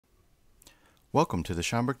Welcome to the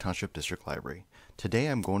Schaumburg Township District Library. Today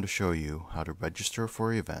I'm going to show you how to register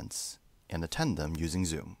for events and attend them using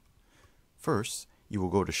Zoom. First, you will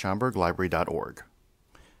go to schaumburglibrary.org.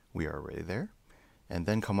 We are already there. And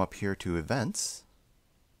then come up here to Events.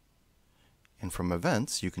 And from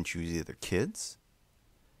Events, you can choose either Kids,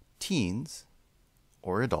 Teens,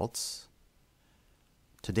 or Adults.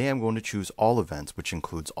 Today I'm going to choose All Events, which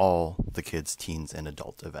includes all the kids, teens, and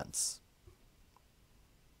adult events.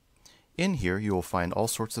 In here, you will find all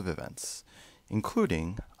sorts of events,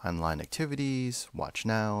 including online activities, watch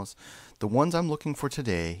nows. The ones I'm looking for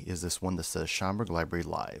today is this one that says Schaumburg Library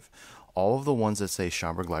Live. All of the ones that say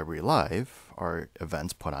Schaumburg Library Live are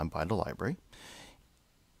events put on by the library.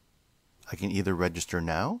 I can either register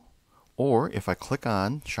now, or if I click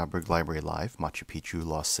on Schaumburg Library Live, Machu Picchu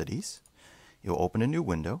Lost Cities, it will open a new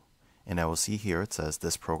window, and I will see here it says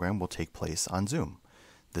this program will take place on Zoom.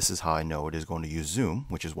 This is how I know it is going to use Zoom,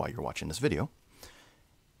 which is why you're watching this video.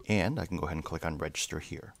 And I can go ahead and click on Register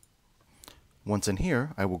here. Once in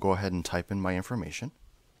here, I will go ahead and type in my information.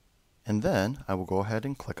 And then I will go ahead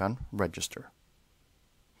and click on Register.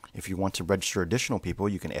 If you want to register additional people,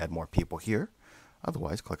 you can add more people here.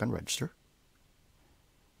 Otherwise, click on Register.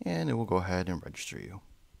 And it will go ahead and register you.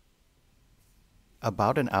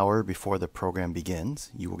 About an hour before the program begins,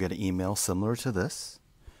 you will get an email similar to this.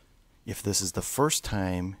 If this is the first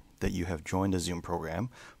time that you have joined a Zoom program,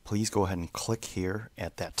 please go ahead and click here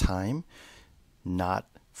at that time, not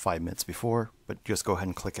 5 minutes before, but just go ahead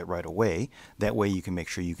and click it right away. That way you can make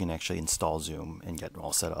sure you can actually install Zoom and get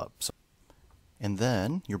all set up. And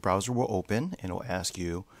then your browser will open and it will ask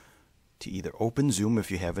you to either open Zoom if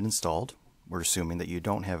you have it installed. We're assuming that you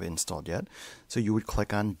don't have it installed yet. So you would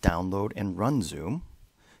click on Download and Run Zoom.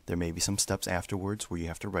 There may be some steps afterwards where you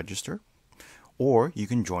have to register. Or you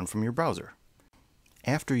can join from your browser.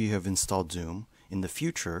 After you have installed Zoom, in the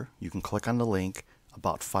future, you can click on the link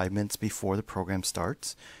about 5 minutes before the program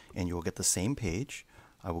starts, and you will get the same page.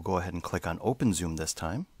 I will go ahead and click on Open Zoom this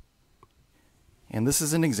time. And this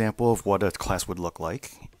is an example of what a class would look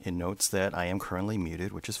like. It notes that I am currently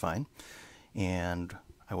muted, which is fine. And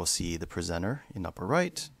I will see the presenter in upper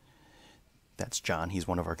right. That's John. He's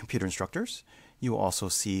one of our computer instructors. You will also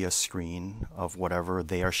see a screen of whatever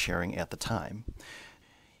they are sharing at the time.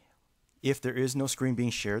 If there is no screen being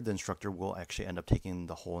shared, the instructor will actually end up taking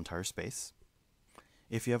the whole entire space.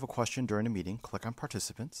 If you have a question during a meeting, click on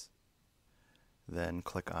Participants. Then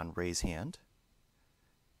click on Raise Hand.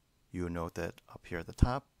 You will note that up here at the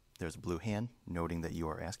top, there's a blue hand, noting that you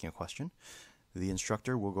are asking a question. The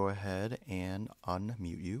instructor will go ahead and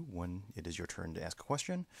unmute you when it is your turn to ask a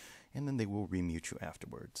question, and then they will remute you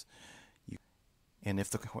afterwards. And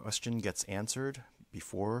if the question gets answered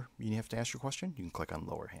before you have to ask your question, you can click on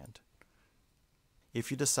Lower Hand.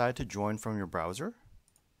 If you decide to join from your browser,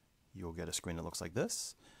 you'll get a screen that looks like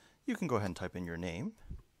this. You can go ahead and type in your name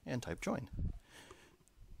and type Join.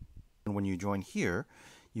 And when you join here,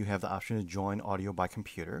 you have the option to join audio by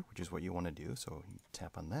computer, which is what you want to do, so you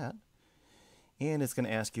tap on that. And it's going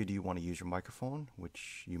to ask you, do you want to use your microphone,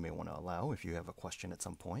 which you may want to allow if you have a question at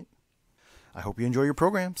some point. I hope you enjoy your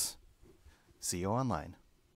programs. See you online.